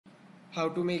how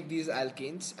to make these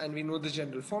alkanes and we know the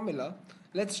general formula,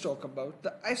 let's talk about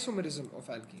the isomerism of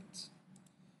alkanes.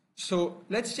 So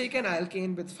let's take an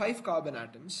alkane with 5 carbon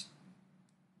atoms.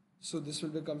 So this will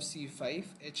become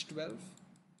C5H12.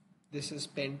 This is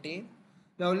pentane.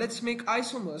 Now let's make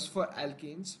isomers for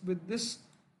alkanes with this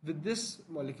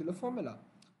molecular formula.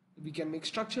 We can make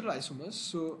structural isomers.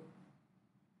 So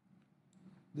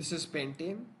this is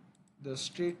pentane, the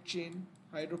straight chain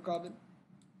hydrocarbon,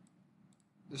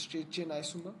 the straight chain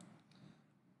isomer,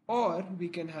 or we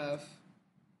can have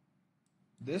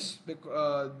this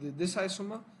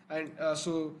isomer. And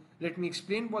so let me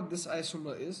explain what this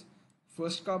isomer is.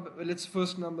 Let's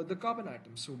first number the carbon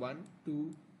atoms. So 1,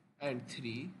 2, and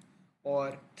 3,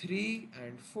 or 3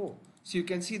 and 4. So you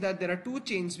can see that there are two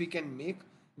chains we can make.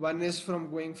 One is from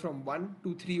going from 1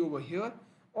 to 3 over here,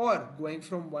 or going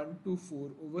from 1 to 4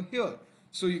 over here.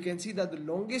 So you can see that the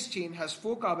longest chain has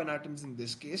 4 carbon atoms in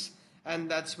this case, and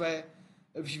that's why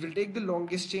if you will take the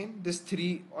longest chain, this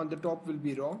 3 on the top will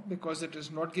be wrong because it is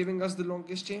not giving us the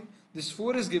longest chain. This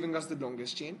 4 is giving us the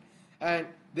longest chain, and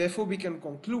therefore we can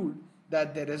conclude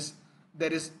that there is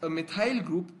a methyl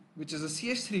group, which is a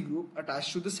CH3 group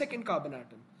attached to the second carbon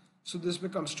atom. So this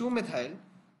becomes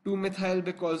 2-methyl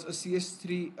because a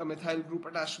CH3, a methyl group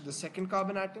attached to the second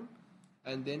carbon atom,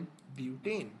 and then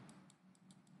butane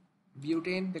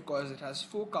because it has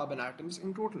 4 carbon atoms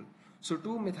in total. So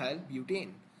 2-methyl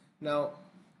butane. Now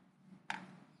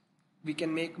we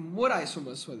can make more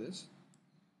isomers for this.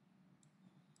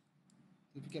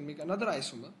 We can make another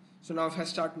isomer. So now if I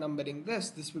start numbering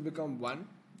this will become 1,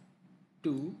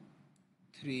 2,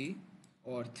 3,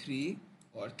 or 3,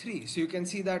 or 3. So you can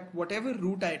see that whatever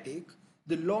route I take,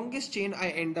 the longest chain I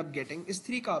end up getting is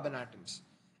 3 carbon atoms.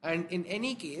 And in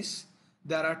any case,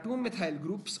 there are 2 methyl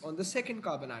groups on the second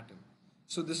carbon atom.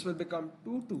 So this will become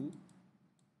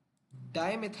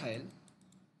 2,2-dimethyl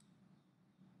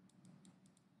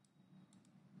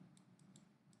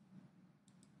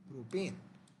propane.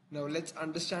 Now let's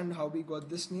understand how we got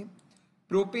this name.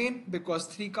 Propane because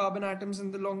 3 carbon atoms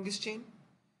in the longest chain.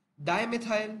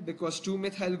 Dimethyl because 2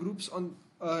 methyl groups in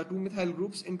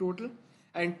total,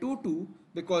 and 2,2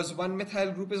 because 1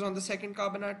 methyl group is on the second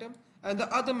carbon atom and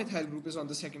the other methyl group is on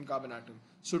the second carbon atom.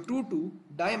 So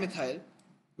 2,2-dimethyl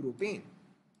propane.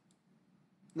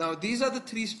 Now these are the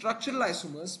 3 structural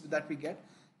isomers that we get.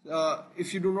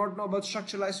 If you do not know about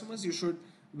structural isomers, you should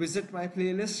visit my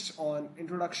playlist on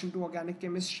Introduction to Organic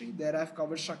Chemistry. There I've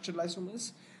covered structural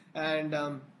isomers.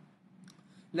 And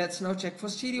let's now check for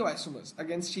stereoisomers.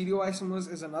 Again, stereoisomers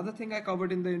is another thing I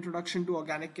covered in the Introduction to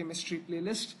Organic Chemistry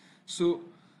playlist. So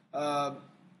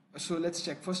let's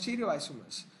check for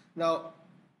stereoisomers. Now,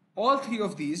 all 3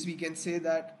 of these, we can see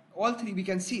that all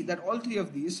 3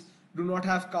 of these do not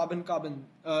have carbon-carbon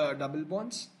double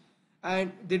bonds,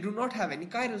 and they do not have any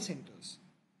chiral centers.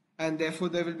 And therefore,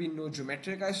 there will be no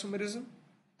geometric isomerism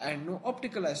and no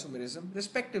optical isomerism,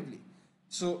 respectively.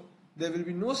 So there will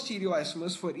be no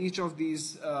stereoisomers for each of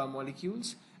these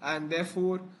molecules, and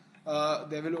therefore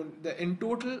in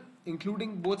total,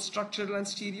 including both structural and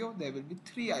stereo, there will be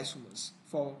 3 isomers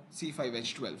for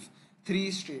C5H12,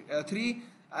 3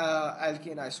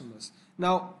 alkane isomers.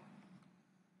 Now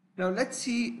let's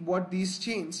see what these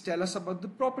chains tell us about the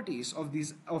properties of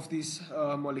these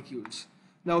molecules.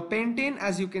 Now pentane,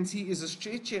 as you can see, is a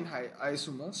straight chain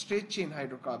isomer, straight chain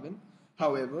hydrocarbon.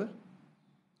 However,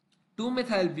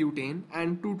 2-methyl butane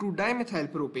and 2,2-dimethyl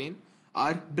propane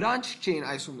are branched chain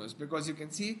isomers because you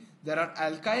can see there are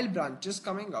alkyl branches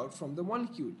coming out from the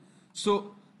molecule.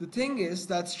 So the thing is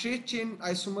that straight chain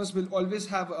isomers will always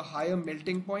have a higher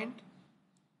melting point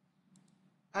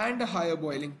and a higher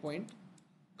boiling point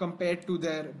compared to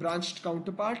their branched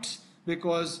counterparts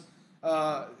because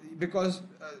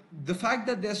the fact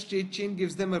that they're straight chain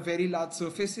gives them a very large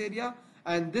surface area,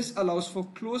 and this allows for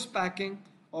close packing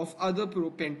of other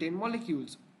propentane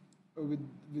molecules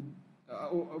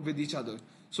with each other.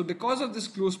 So because of this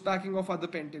close packing of other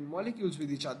pentane molecules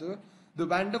with each other, the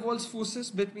van der Waals forces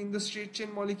between the straight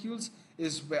chain molecules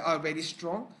are very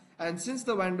strong, and since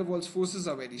the van der Waals forces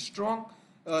are very strong,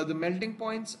 the melting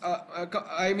points are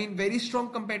very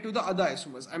strong compared to the other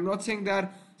isomers. I'm not saying they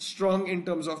are strong in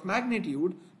terms of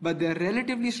magnitude, but they are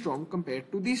relatively strong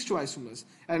compared to these 2 isomers,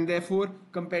 and therefore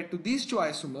compared to these 2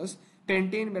 isomers,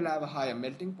 pentane will have a higher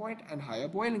melting point and higher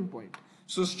boiling point.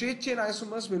 So straight chain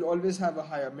isomers will always have a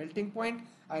higher melting point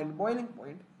and boiling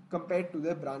point compared to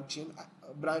their branch chain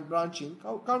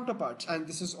counterparts, and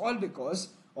this is all because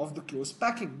of the close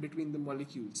packing between the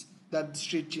molecules that the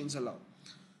straight chains allow.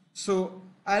 So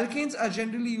alkanes are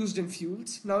generally used in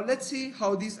fuels. Now let's see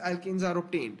how these alkanes are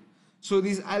obtained. So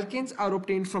these alkanes are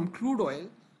obtained from crude oil.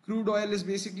 Crude oil is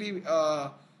basically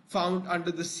found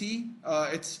under the sea.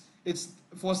 It's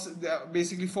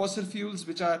basically fossil fuels,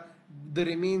 which are the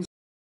remains